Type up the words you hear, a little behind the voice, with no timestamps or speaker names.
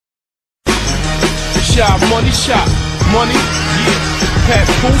shot, money, yeah.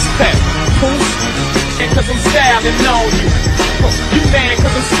 Papoose, and cause I'm styling on you. You mad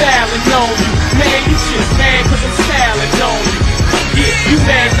cause I'm styling on you. Man, you just mad cause I'm styling on you. Yeah, you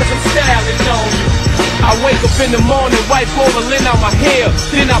mad cause I'm styling on you. I wake up in the morning, wipe all the lint out my hair.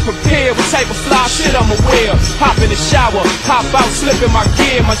 Then I prepare what type of fly shit I'ma wear. Hop in the shower, hop out, slip in my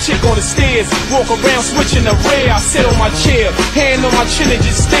gear. My chick on the stairs, walk around switching the rear. I sit on my chair, hand on my chin and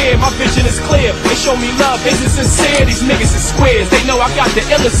just stare. My vision is clear, they show me love, isn't sincere. These niggas is squares, they know I got the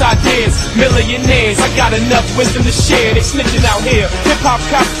illest ideas. Millionaires, I got enough wisdom to share. They snitching out here, hip-hop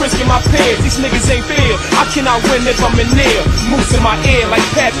cops frisking my peers. These niggas ain't fair, I cannot win if I'm in there. Moose in my ear like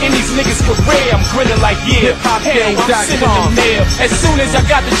Pat in these niggas' career. I'm grinning like yeah, hell, I'm sending them there. As soon as I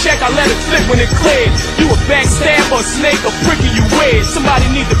got the check, I let it flip when it cleared. You a backstabber, a snake, a prick, you weird.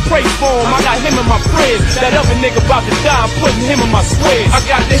 Somebody need to pray for him, I got him in my prayers. That other nigga about to die, I'm putting him in my squares. I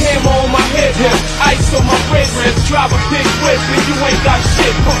got the hammer on my head, ice on my wrist. Drive a big whip and you ain't got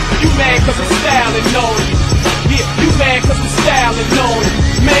shit. You mad cause I'm styling on you. Yeah, you mad cause I'm styling on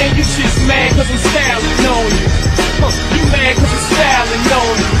you. Man, you just mad cause I'm styling on you. You mad cause I'm styling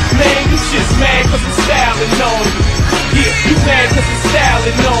on you. Man, you just mad cause I'm styling on you. Yeah, you mad cause I'm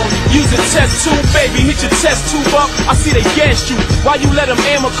styling on you. Use a test tube, baby, hit your test tube up. I see they gassed you, why you let them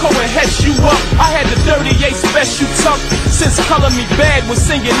Amaco and hesh you up? I had the 38 special tucked. Since Color Me Bad was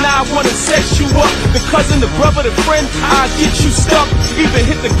singing, now I wanna sex you up. The cousin, the brother, the friend, I'll get you stuck. Even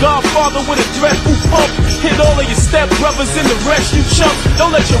hit the Godfather with a dreadful pump. Hit all of your step brothers and the rest you chump.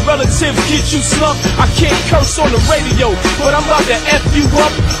 Don't let your relatives get you slumped. I can't curse on the radio, but I'm about to F you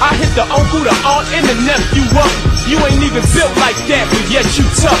up. I hit the uncle, the aunt, and the nephew up. You ain't even built like that, but yet you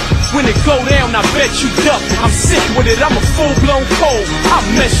tough. When it go down, I bet you duck. I'm sick with it, I'm a full-blown cold. I'll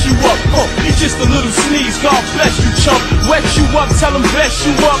mess you up, you just a little sneeze, God bless you, chump. Wet you up, tell them bless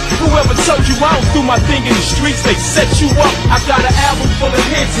you up. Whoever told you I don't do my thing in the streets, they set you up. I got an album full of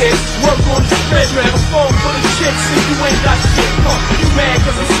hits, work on the spread, a phone full of chicks, and you ain't got shit, You mad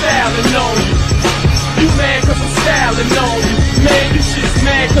cause I'm styling on you. You mad cause I'm styling on you. Man, you just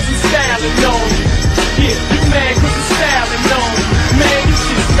mad cause I'm styling on you. Yeah, you mad cause I'm styling on you. Man, you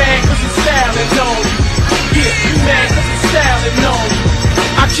just mad cause I'm styling on you. Yeah, you mad cause I'm styling on you.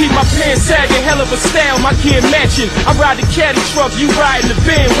 I keep my pants sagging, hell of a style, my gear matching. I ride the caddy truck, you riding the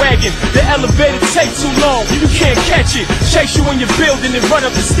bandwagon. The elevator take too long, you can't catch it. Chase you in your building and run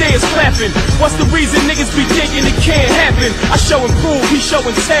up the stairs clapping. What's the reason niggas be thinking it can't happen? I show and prove, he show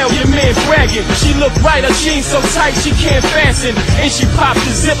and tell, your man bragging. She look right, her jeans so tight she can't fasten. And she popped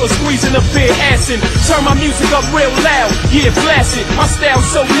the zipper, squeezing her bare assin'. Turn my music up real loud, yeah, blast it. My style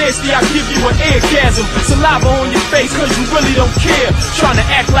so nasty, I give you an orgasm. Saliva on your face cause you really don't care. Trying to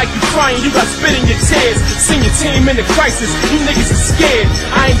act like you crying, you got spit in your tears. Send your team in the crisis, you niggas are scared.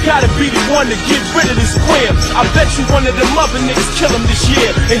 I ain't gotta be the one to get rid of this queer. I bet you one of them other niggas kill him this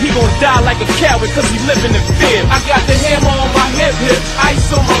year. And he gon' die like a coward cause he living in fear. I got the hammer on my hip, ice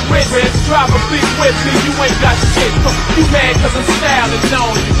on my wrist. Drive a big whip and you ain't got shit. You mad cause I'm styling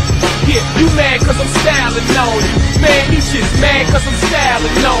on you. Yeah, you mad cause I'm styling on you. Man, you just mad cause I'm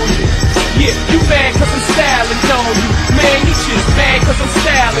styling on you. Yeah, you mad cause I'm styling on you. Man, you just mad cause I'm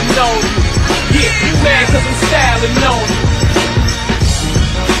styling on you. Yeah, you mad cause I'm styling on you.